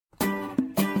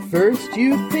First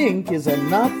You Think is a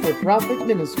not-for-profit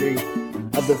ministry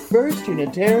of the First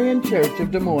Unitarian Church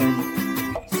of Des Moines.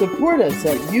 Support us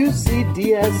at ucdsm.org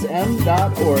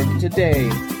today.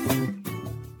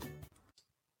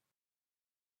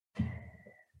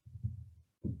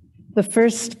 The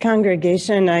first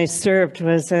congregation I served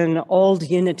was an old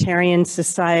Unitarian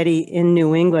society in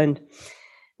New England.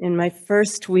 In my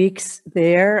first weeks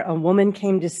there, a woman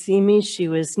came to see me. She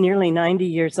was nearly 90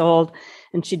 years old,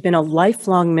 and she'd been a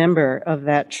lifelong member of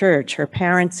that church. Her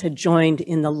parents had joined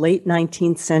in the late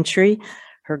 19th century.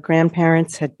 Her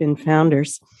grandparents had been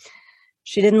founders.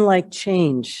 She didn't like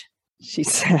change, she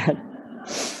said.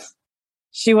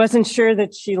 She wasn't sure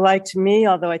that she liked me,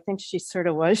 although I think she sort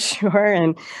of was sure,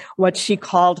 and what she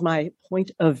called my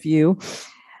point of view.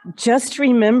 Just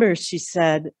remember, she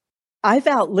said, I've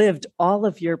outlived all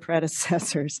of your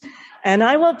predecessors, and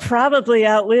I will probably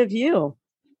outlive you.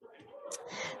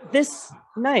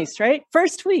 Nice, right?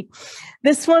 First week.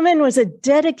 This woman was a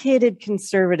dedicated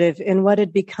conservative in what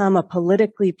had become a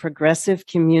politically progressive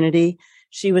community.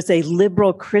 She was a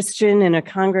liberal Christian in a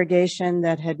congregation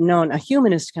that had known, a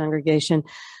humanist congregation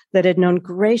that had known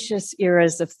gracious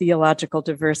eras of theological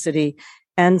diversity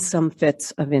and some fits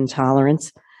of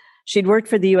intolerance. She'd worked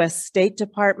for the U.S. State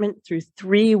Department through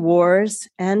 3 wars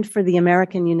and for the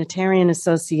American Unitarian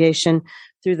Association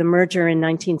through the merger in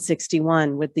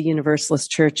 1961 with the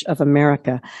Universalist Church of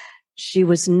America. She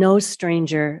was no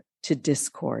stranger to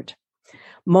discord.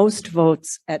 Most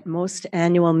votes at most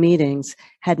annual meetings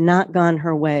had not gone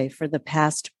her way for the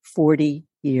past 40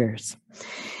 years.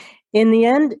 In the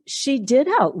end, she did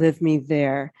outlive me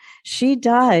there. She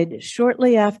died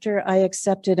shortly after I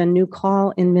accepted a new call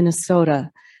in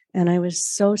Minnesota, and I was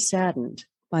so saddened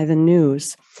by the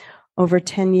news. Over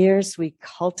 10 years, we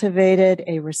cultivated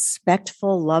a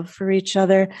respectful love for each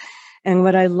other, and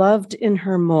what I loved in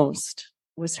her most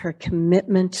was her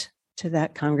commitment to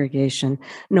that congregation,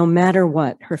 no matter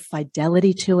what, her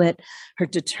fidelity to it, her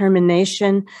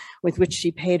determination with which she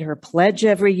paid her pledge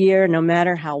every year, no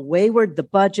matter how wayward the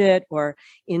budget or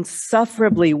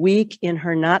insufferably weak, in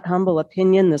her not humble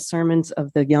opinion, the sermons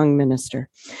of the young minister.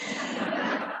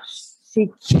 She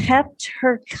kept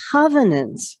her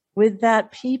covenants with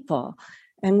that people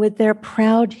and with their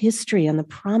proud history and the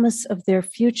promise of their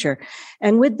future,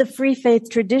 and with the free faith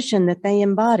tradition that they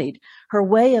embodied. Her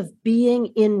way of being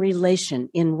in relation,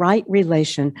 in right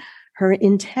relation, her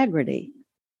integrity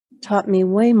taught me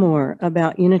way more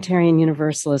about Unitarian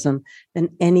Universalism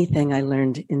than anything I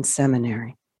learned in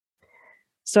seminary.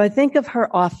 So I think of her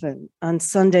often on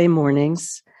Sunday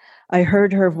mornings. I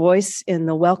heard her voice in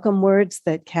the welcome words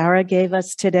that Kara gave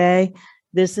us today.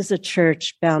 This is a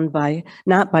church bound by,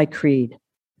 not by creed,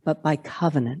 but by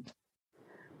covenant.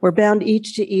 We're bound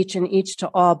each to each and each to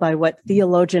all by what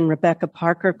theologian Rebecca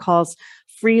Parker calls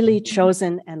freely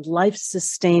chosen and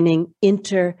life-sustaining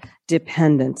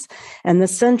interdependence. And the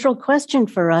central question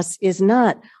for us is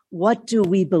not, what do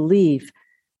we believe,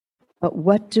 but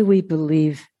what do we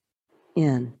believe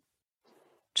in?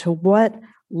 To what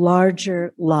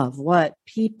larger love, what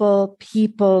people,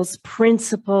 peoples,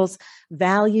 principles,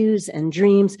 values, and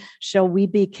dreams shall we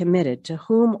be committed? To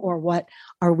whom or what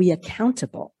are we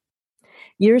accountable?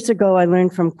 Years ago, I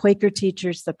learned from Quaker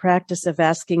teachers the practice of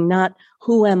asking not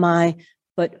who am I,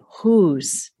 but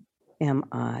whose am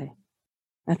I?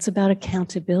 That's about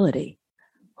accountability.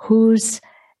 Whose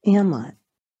am I?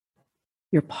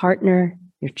 Your partner,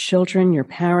 your children, your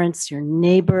parents, your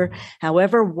neighbor,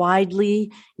 however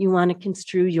widely you want to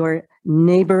construe your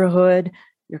neighborhood,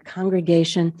 your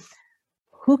congregation.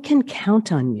 Who can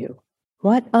count on you?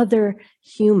 What other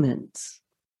humans?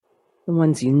 The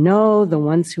ones you know, the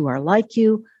ones who are like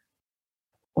you,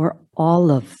 or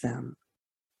all of them,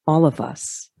 all of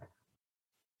us?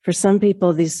 For some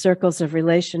people, these circles of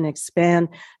relation expand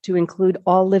to include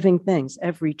all living things,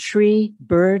 every tree,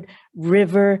 bird,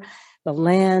 river, the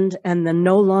land, and the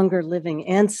no longer living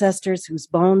ancestors whose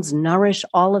bones nourish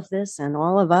all of this and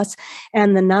all of us,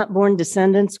 and the not born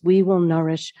descendants we will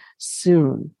nourish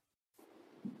soon.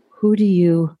 Who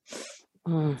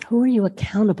are you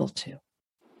accountable to?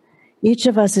 Each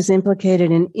of us is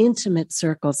implicated in intimate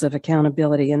circles of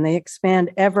accountability, and they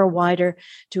expand ever wider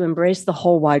to embrace the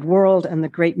whole wide world and the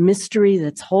great mystery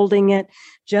that's holding it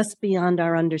just beyond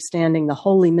our understanding, the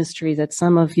holy mystery that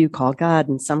some of you call God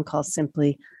and some call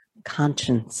simply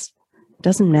conscience. It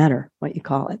doesn't matter what you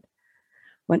call it.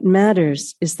 What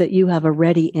matters is that you have a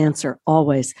ready answer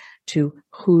always to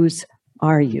whose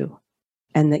are you,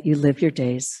 and that you live your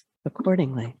days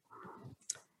accordingly.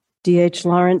 D.H.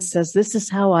 Lawrence says, this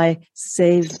is how I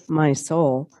save my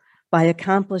soul. by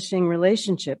accomplishing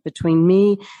relationship between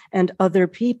me and other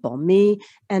people, me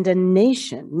and a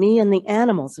nation, me and the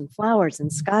animals and flowers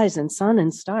and skies and sun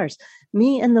and stars,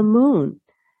 me and the moon,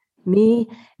 me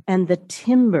and the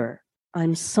timber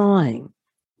I'm sawing,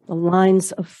 the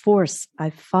lines of force I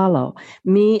follow,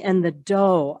 me and the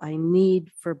dough I knead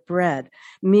for bread,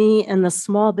 me and the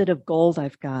small bit of gold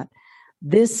I've got.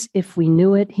 This, if we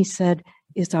knew it, he said,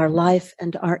 is our life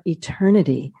and our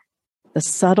eternity, the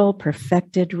subtle,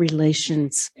 perfected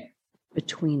relations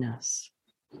between us.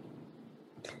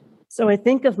 So I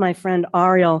think of my friend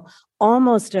Ariel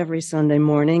almost every Sunday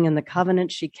morning and the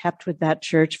covenant she kept with that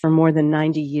church for more than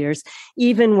 90 years,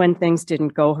 even when things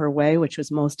didn't go her way, which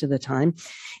was most of the time.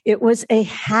 It was a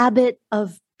habit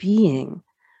of being,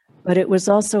 but it was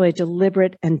also a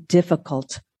deliberate and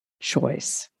difficult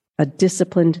choice, a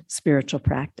disciplined spiritual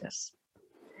practice.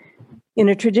 In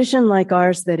a tradition like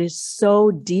ours that is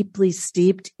so deeply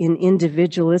steeped in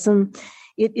individualism,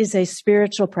 it is a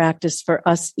spiritual practice for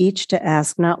us each to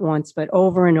ask, not once, but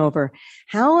over and over,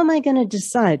 how am I going to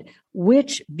decide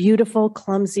which beautiful,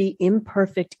 clumsy,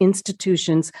 imperfect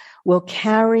institutions will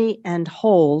carry and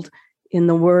hold, in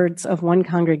the words of one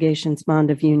congregation's bond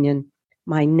of union,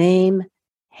 my name,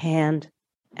 hand,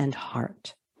 and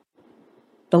heart?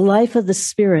 The life of the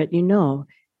Spirit, you know,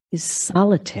 is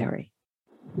solitary,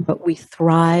 but we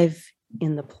thrive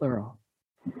in the plural.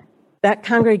 That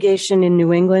congregation in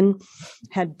New England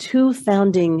had two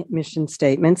founding mission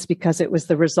statements because it was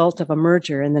the result of a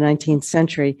merger in the 19th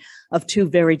century of two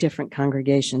very different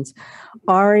congregations.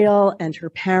 Ariel and her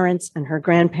parents and her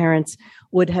grandparents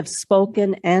would have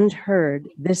spoken and heard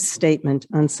this statement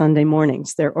on Sunday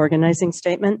mornings, their organizing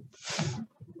statement: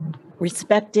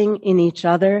 respecting in each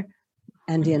other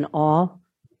and in all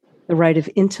the right of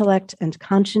intellect and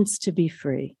conscience to be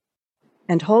free,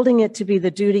 and holding it to be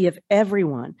the duty of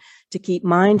everyone to keep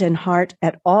mind and heart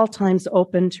at all times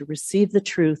open to receive the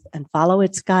truth and follow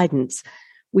its guidance,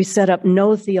 we set up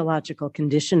no theological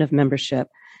condition of membership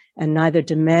and neither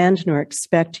demand nor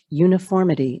expect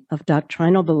uniformity of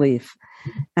doctrinal belief,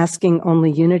 asking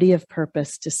only unity of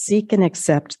purpose to seek and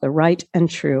accept the right and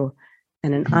true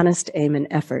and an honest aim and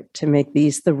effort to make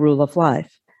these the rule of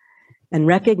life. And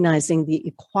recognizing the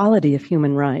equality of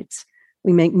human rights,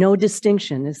 we make no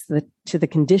distinction as to the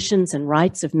conditions and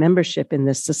rights of membership in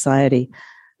this society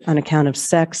on account of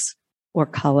sex or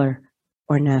color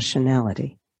or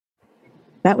nationality.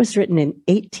 That was written in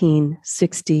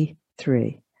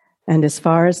 1863. And as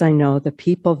far as I know, the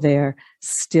people there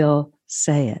still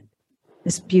say it.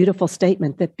 This beautiful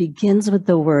statement that begins with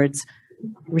the words,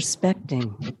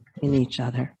 respecting in each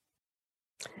other.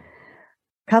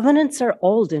 Covenants are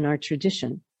old in our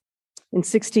tradition. In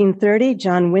 1630,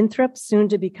 John Winthrop, soon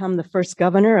to become the first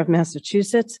governor of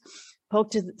Massachusetts,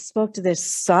 spoke to this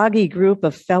soggy group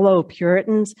of fellow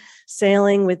Puritans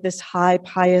sailing with this high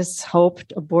pious hope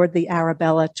aboard the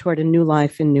Arabella toward a new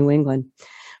life in New England.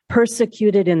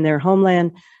 Persecuted in their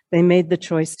homeland, they made the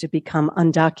choice to become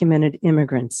undocumented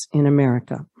immigrants in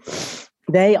America.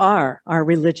 They are our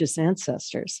religious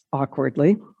ancestors,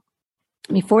 awkwardly.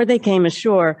 Before they came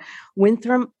ashore,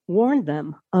 Winthrop warned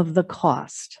them of the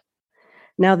cost.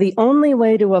 Now, the only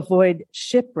way to avoid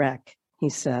shipwreck, he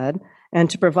said, and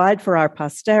to provide for our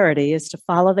posterity is to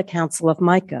follow the counsel of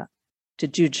Micah, to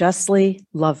do justly,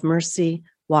 love mercy,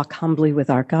 walk humbly with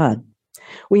our God.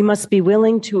 We must be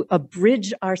willing to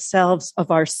abridge ourselves of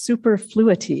our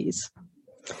superfluities.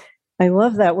 I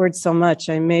love that word so much.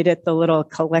 I made it the little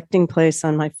collecting place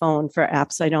on my phone for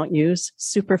apps I don't use,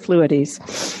 superfluities.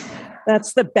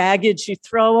 That's the baggage you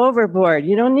throw overboard.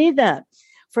 You don't need that.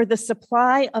 For the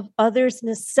supply of others'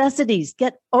 necessities,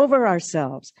 get over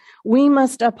ourselves. We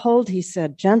must uphold, he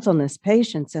said, gentleness,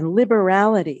 patience, and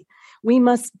liberality. We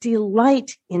must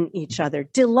delight in each other.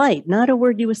 Delight, not a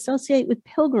word you associate with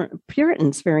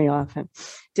Puritans very often.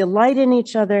 Delight in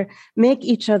each other, make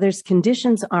each other's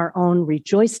conditions our own,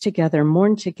 rejoice together,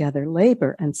 mourn together,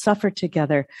 labor and suffer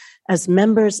together as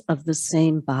members of the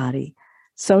same body.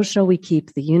 So shall we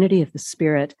keep the unity of the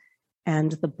Spirit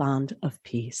and the bond of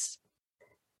peace.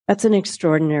 That's an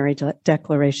extraordinary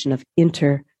declaration of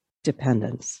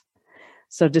interdependence.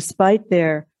 So despite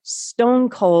their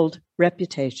stone-cold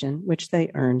reputation, which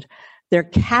they earned, their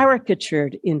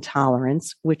caricatured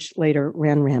intolerance, which later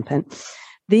ran rampant,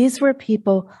 these were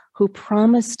people who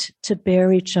promised to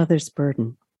bear each other's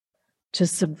burden, to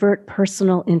subvert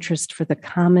personal interest for the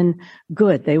common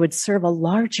good. They would serve a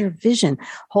larger vision,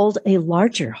 hold a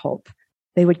larger hope.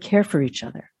 They would care for each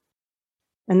other.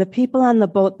 And the people on the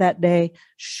boat that day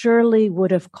surely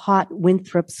would have caught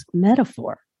Winthrop's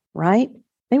metaphor, right?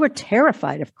 They were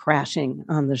terrified of crashing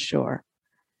on the shore.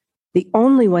 The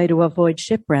only way to avoid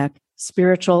shipwreck,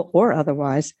 spiritual or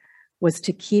otherwise, was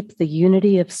to keep the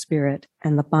unity of spirit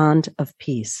and the bond of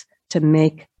peace, to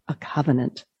make a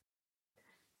covenant.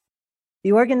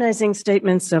 The organizing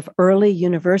statements of early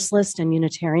Universalist and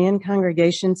Unitarian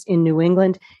congregations in New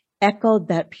England echoed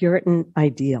that Puritan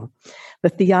ideal. The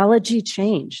theology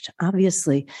changed.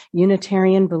 Obviously,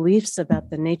 Unitarian beliefs about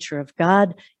the nature of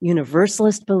God,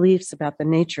 Universalist beliefs about the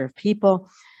nature of people,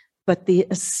 but the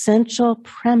essential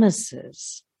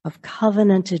premises of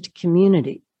covenanted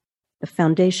community, the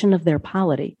foundation of their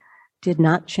polity, did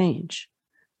not change.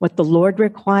 What the Lord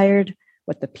required,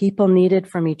 what the people needed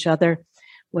from each other,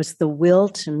 was the will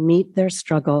to meet their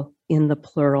struggle in the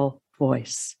plural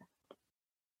voice.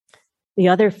 The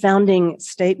other founding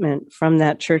statement from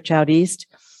that church out east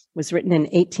was written in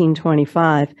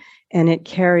 1825, and it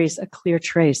carries a clear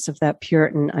trace of that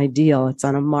Puritan ideal. It's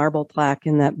on a marble plaque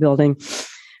in that building.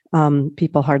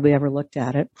 People hardly ever looked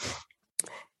at it.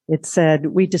 It said,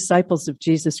 "We disciples of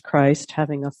Jesus Christ,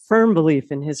 having a firm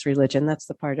belief in his religion," that's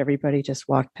the part everybody just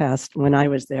walked past when I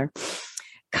was there,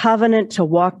 "covenant to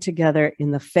walk together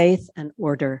in the faith and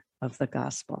order of the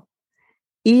gospel."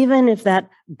 Even if that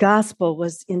gospel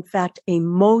was, in fact, a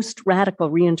most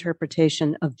radical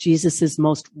reinterpretation of Jesus's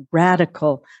most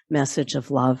radical message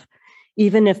of love,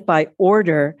 even if by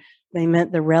order they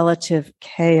meant the relative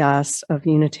chaos of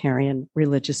Unitarian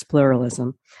religious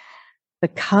pluralism, the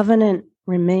covenant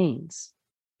remains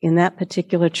in that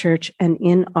particular church and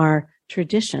in our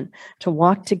tradition to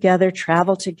walk together,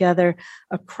 travel together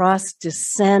across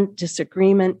dissent,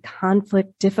 disagreement,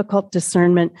 conflict, difficult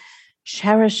discernment,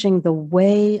 cherishing the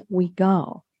way we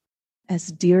go as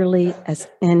dearly as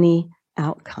any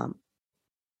outcome.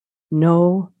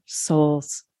 No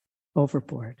souls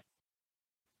overboard.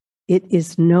 It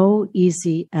is no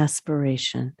easy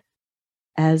aspiration,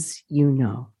 as you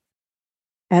know.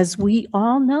 As we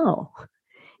all know,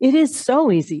 it is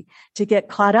so easy to get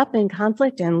caught up in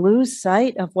conflict and lose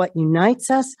sight of what unites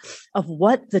us, of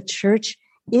what the church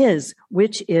is,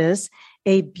 which is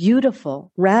a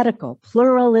beautiful, radical,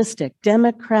 pluralistic,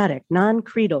 democratic,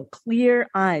 non-creedal,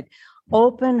 clear-eyed,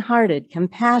 open-hearted,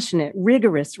 compassionate,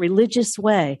 rigorous, religious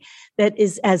way that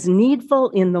is as needful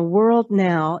in the world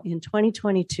now in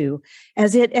 2022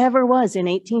 as it ever was in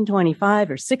 1825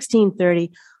 or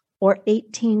 1630 or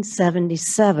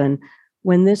 1877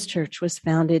 when this church was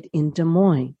founded in Des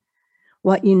Moines.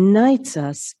 What unites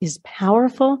us is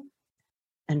powerful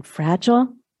and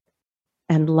fragile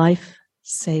and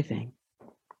life-saving.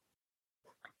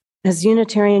 As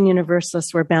Unitarian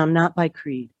Universalists, we're bound not by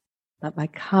creed, but by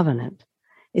covenant.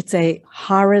 It's a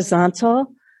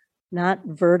horizontal, not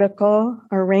vertical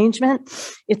arrangement.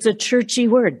 It's a churchy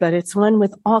word, but it's one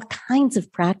with all kinds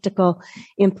of practical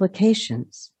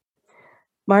implications.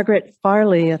 Margaret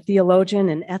Farley, a theologian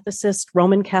and ethicist,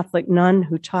 Roman Catholic nun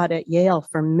who taught at Yale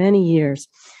for many years,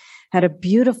 had a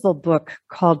beautiful book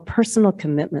called Personal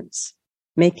Commitments,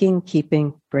 Making,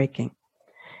 Keeping, Breaking.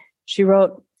 She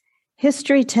wrote,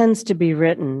 "History tends to be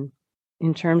written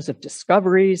in terms of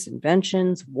discoveries,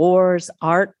 inventions, wars,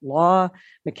 art, law,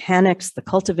 mechanics, the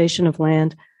cultivation of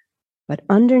land. But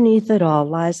underneath it all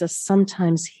lies a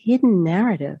sometimes hidden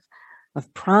narrative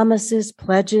of promises,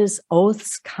 pledges,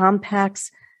 oaths,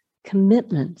 compacts,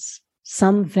 commitments,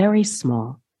 some very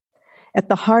small. At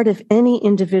the heart of any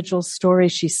individual story,"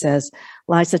 she says,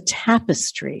 "lies a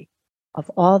tapestry of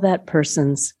all that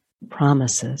person's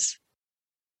promises."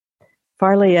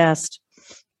 Farley asked,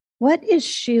 what is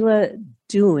Sheila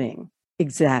doing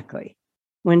exactly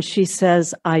when she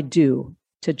says, "I do"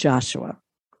 to Joshua?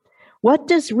 What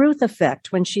does Ruth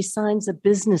affect when she signs a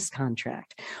business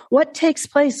contract? What takes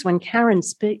place when Karen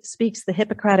speaks the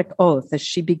Hippocratic Oath as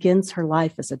she begins her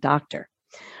life as a doctor?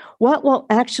 What will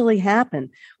actually happen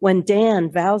when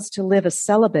Dan vows to live a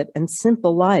celibate and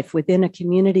simple life within a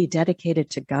community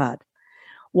dedicated to God?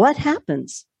 What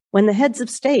happens when the heads of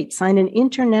state sign an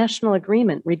international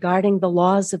agreement regarding the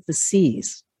laws of the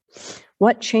seas?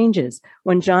 What changes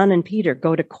when John and Peter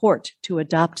go to court to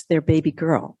adopt their baby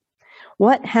girl?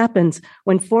 What happens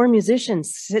when four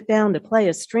musicians sit down to play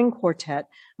a string quartet,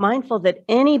 mindful that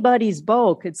anybody's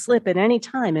bow could slip at any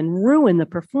time and ruin the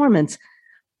performance,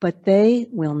 but they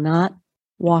will not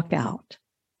walk out?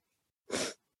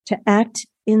 To act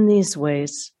in these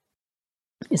ways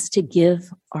is to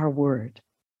give our word.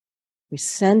 We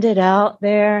send it out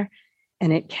there,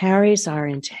 and it carries our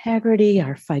integrity,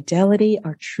 our fidelity,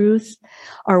 our truth.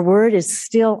 Our word is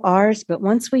still ours, but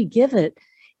once we give it,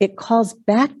 it calls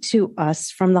back to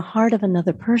us from the heart of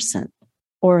another person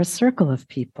or a circle of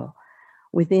people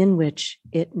within which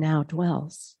it now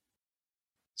dwells.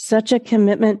 Such a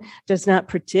commitment does not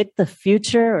predict the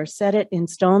future or set it in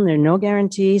stone. There are no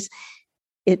guarantees.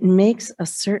 it makes a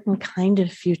certain kind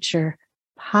of future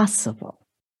possible.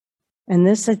 And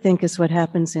this, I think, is what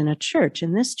happens in a church.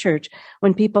 In this church,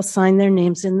 when people sign their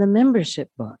names in the membership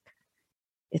book,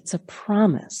 it's a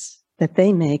promise that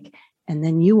they make, and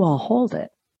then you all hold it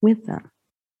with them,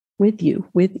 with you,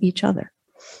 with each other.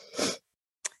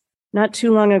 Not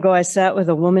too long ago, I sat with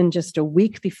a woman just a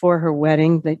week before her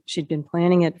wedding. That she'd been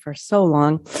planning it for so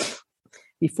long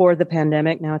before the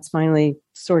pandemic. Now it's finally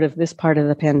sort of this part of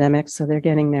the pandemic, so they're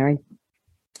getting married.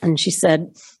 And she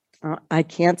said, I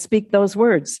can't speak those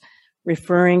words,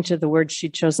 referring to the words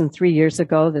she'd chosen 3 years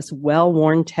ago, this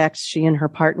well-worn text she and her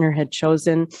partner had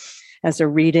chosen as a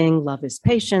reading. Love is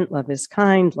patient, love is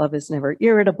kind, love is never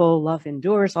irritable, love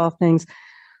endures all things.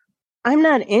 I'm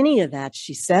not any of that,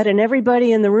 she said, and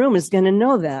everybody in the room is going to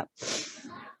know that.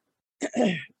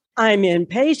 I'm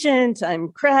impatient,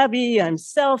 I'm crabby, I'm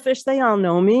selfish. They all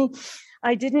know me.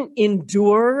 I didn't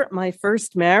endure my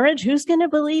first marriage. Who's going to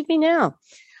believe me now?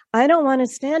 I don't want to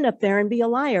stand up there and be a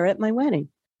liar at my wedding.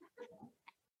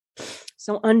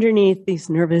 So underneath these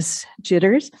nervous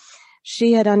jitters,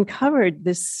 she had uncovered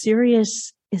this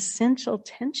serious, essential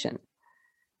tension.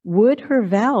 Would her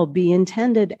vow be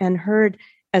intended and heard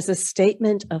as a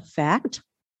statement of fact,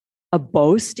 a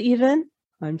boast even,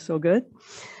 I'm so good,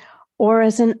 or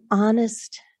as an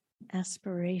honest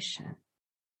aspiration?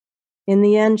 In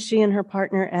the end, she and her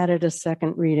partner added a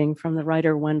second reading from the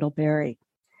writer Wendell Berry.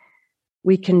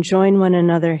 We can join one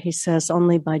another, he says,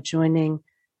 only by joining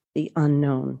the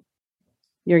unknown.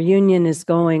 Your union is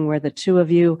going where the two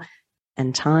of you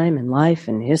and time and life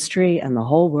and history and the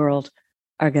whole world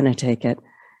are going to take it.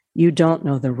 You don't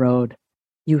know the road.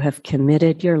 You have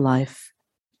committed your life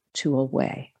to a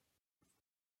way.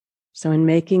 So in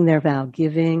making their vow,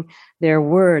 giving their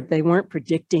word, they weren't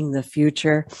predicting the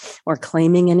future or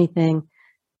claiming anything.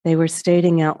 They were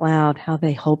stating out loud how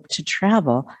they hoped to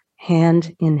travel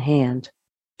hand in hand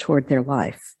toward their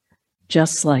life,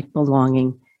 just like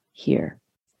belonging here.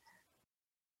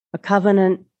 A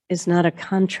covenant is not a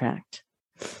contract.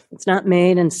 It's not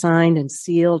made and signed and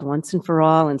sealed once and for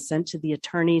all and sent to the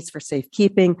attorneys for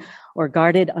safekeeping or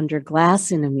guarded under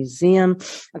glass in a museum.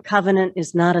 A covenant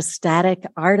is not a static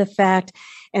artifact,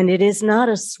 and it is not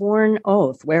a sworn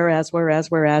oath, whereas,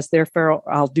 therefore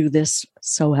I'll do this,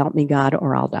 so help me God,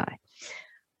 or I'll die.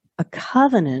 A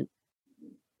covenant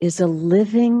is a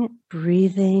living,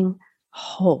 breathing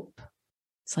hope.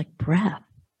 It's like breath,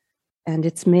 and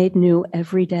it's made new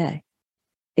every day.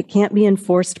 It can't be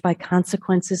enforced by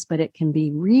consequences, but it can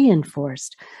be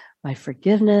reinforced by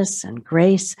forgiveness and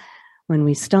grace when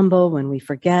we stumble, when we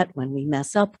forget, when we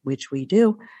mess up, which we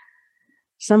do.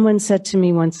 Someone said to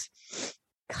me once,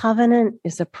 covenant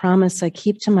is a promise I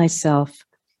keep to myself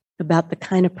about the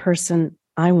kind of person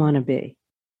I want to be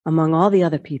among all the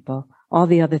other people, all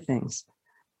the other things.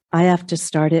 I have to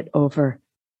start it over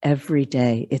every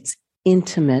day. It's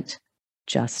intimate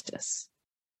justice.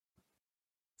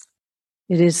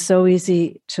 It is so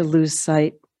easy to lose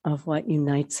sight of what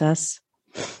unites us.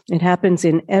 It happens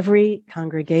in every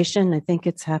congregation. I think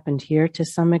it's happened here to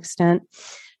some extent.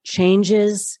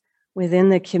 Changes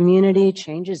within the community,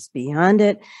 changes beyond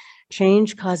it.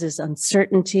 Change causes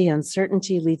uncertainty.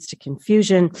 Uncertainty leads to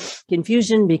confusion.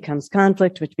 Confusion becomes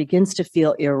conflict, which begins to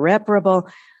feel irreparable.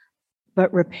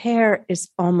 But repair is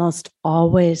almost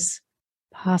always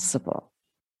possible.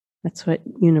 That's what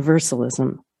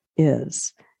universalism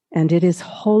is. And it is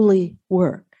holy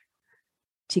work,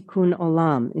 tikkun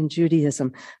olam in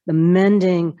Judaism, the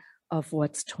mending of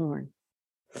what's torn.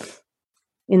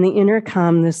 In the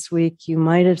intercom this week, you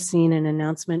might have seen an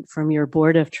announcement from your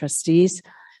board of trustees.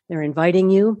 They're inviting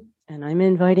you, and I'm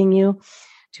inviting you,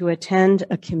 to attend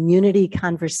a community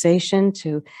conversation,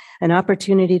 to an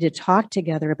opportunity to talk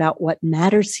together about what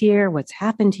matters here, what's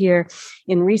happened here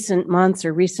in recent months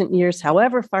or recent years,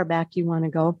 however far back you want to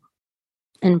go.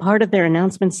 And part of their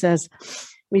announcement says,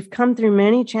 we've come through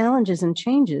many challenges and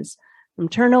changes, from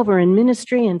turnover in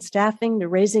ministry and staffing to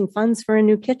raising funds for a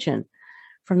new kitchen,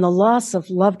 from the loss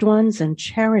of loved ones and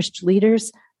cherished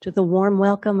leaders to the warm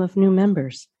welcome of new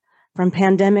members, from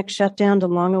pandemic shutdown to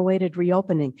long-awaited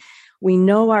reopening. We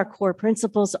know our core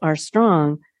principles are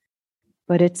strong,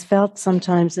 but it's felt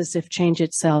sometimes as if change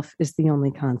itself is the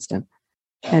only constant.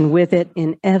 And with it,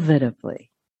 inevitably,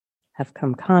 have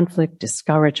come conflict,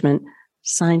 discouragement,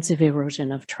 signs of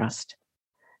erosion of trust.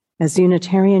 As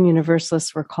Unitarian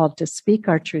Universalists, we're called to speak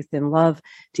our truth in love,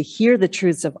 to hear the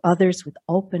truths of others with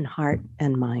open heart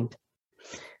and mind.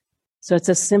 So it's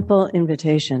a simple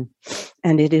invitation,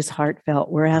 and it is heartfelt.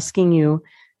 We're asking you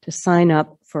to sign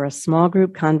up for a small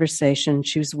group conversation.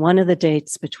 Choose one of the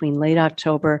dates between late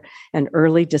October and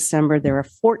early December. There are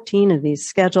 14 of these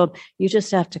scheduled. You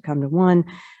just have to come to one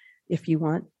if you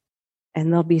want.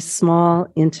 And they'll be small,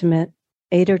 intimate,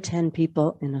 8 or 10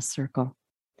 people in a circle.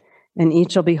 And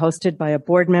each will be hosted by a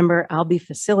board member. I'll be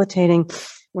facilitating.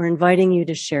 We're inviting you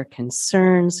to share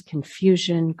concerns,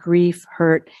 confusion, grief,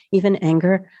 hurt, even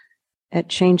anger at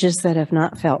changes that have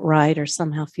not felt right or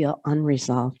somehow feel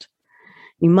unresolved.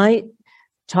 You might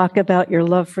talk about your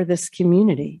love for this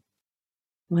community,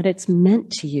 what it's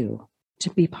meant to you to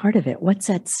be part of it, what's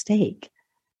at stake.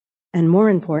 And more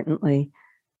importantly,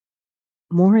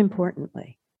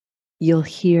 you'll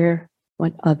hear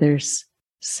what others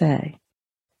say,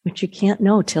 which you can't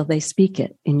know till they speak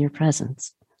it in your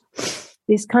presence.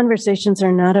 These conversations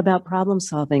are not about problem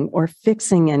solving or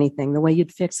fixing anything the way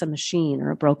you'd fix a machine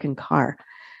or a broken car.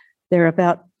 They're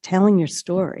about telling your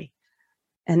story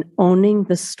and owning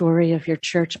the story of your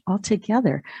church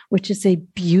altogether, which is a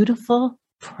beautiful,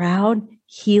 proud,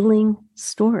 healing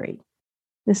story.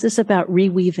 This is about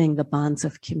reweaving the bonds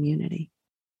of community.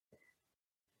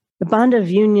 The bond of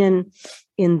union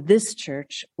in this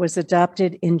church was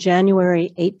adopted in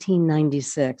January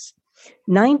 1896,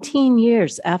 19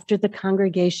 years after the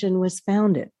congregation was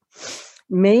founded.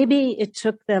 Maybe it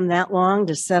took them that long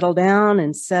to settle down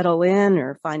and settle in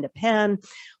or find a pen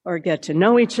or get to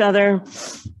know each other,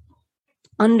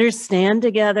 understand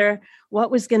together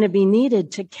what was going to be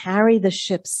needed to carry the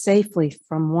ship safely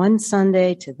from one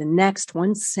Sunday to the next,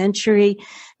 one century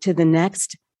to the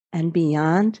next and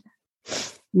beyond.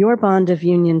 Your bond of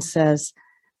union says,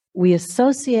 we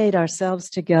associate ourselves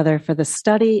together for the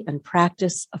study and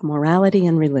practice of morality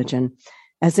and religion,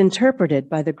 as interpreted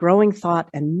by the growing thought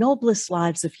and noblest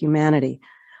lives of humanity,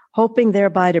 hoping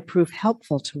thereby to prove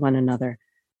helpful to one another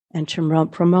and to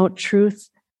promote truth,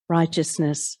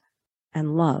 righteousness,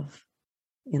 and love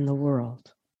in the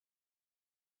world.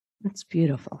 That's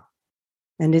beautiful.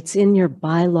 And it's in your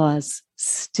bylaws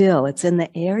still. It's in the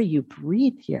air you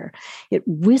breathe here. It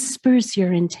whispers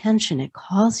your intention. It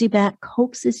calls you back,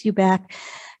 coaxes you back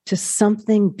to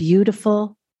something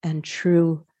beautiful and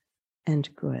true and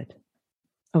good.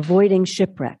 Avoiding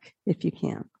shipwreck, if you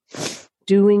can.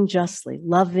 Doing justly,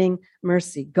 loving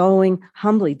mercy, going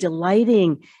humbly,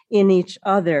 delighting in each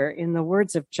other, in the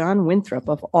words of John Winthrop,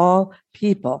 of all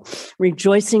people,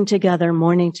 rejoicing together,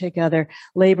 mourning together,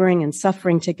 laboring and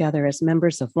suffering together as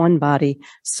members of one body,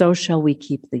 so shall we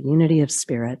keep the unity of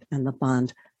spirit and the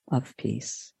bond of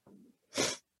peace.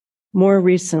 More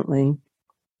recently,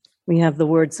 we have the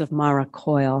words of Mara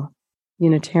Coyle,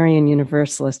 Unitarian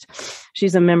Universalist.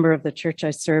 She's a member of the church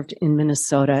I served in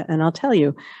Minnesota, and I'll tell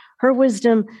you, her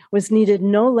wisdom was needed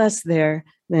no less there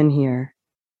than here,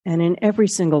 and in every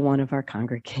single one of our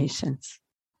congregations.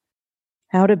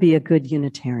 How to be a good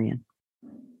Unitarian.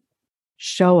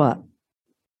 Show up.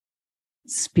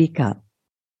 Speak up.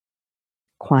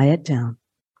 Quiet down.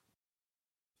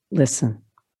 Listen.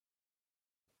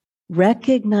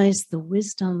 Recognize the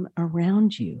wisdom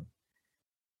around you.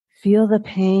 Feel the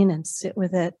pain and sit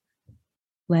with it.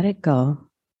 Let it go.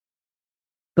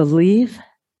 Believe,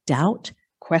 doubt,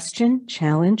 question,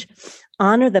 challenge,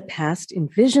 honor the past,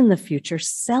 envision the future,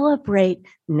 celebrate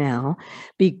now,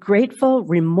 be grateful,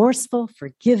 remorseful,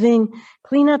 forgiving,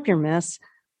 clean up your mess,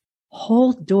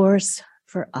 hold doors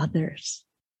for others,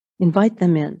 invite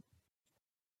them in,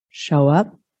 show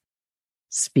up,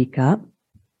 speak up,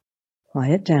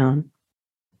 quiet down,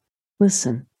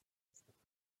 listen,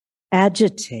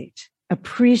 agitate,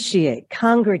 appreciate,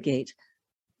 congregate,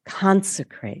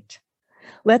 consecrate.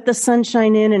 Let the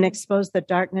sunshine in and expose the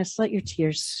darkness. Let your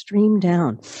tears stream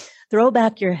down. Throw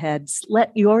back your heads.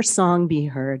 Let your song be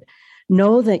heard.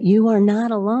 Know that you are not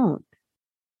alone.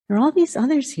 There are all these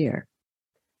others here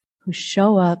who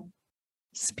show up,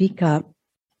 speak up,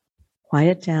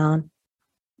 quiet down,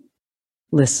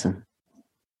 listen.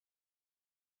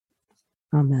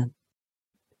 Amen.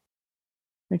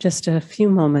 For just a few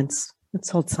moments, let's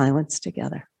hold silence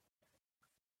together.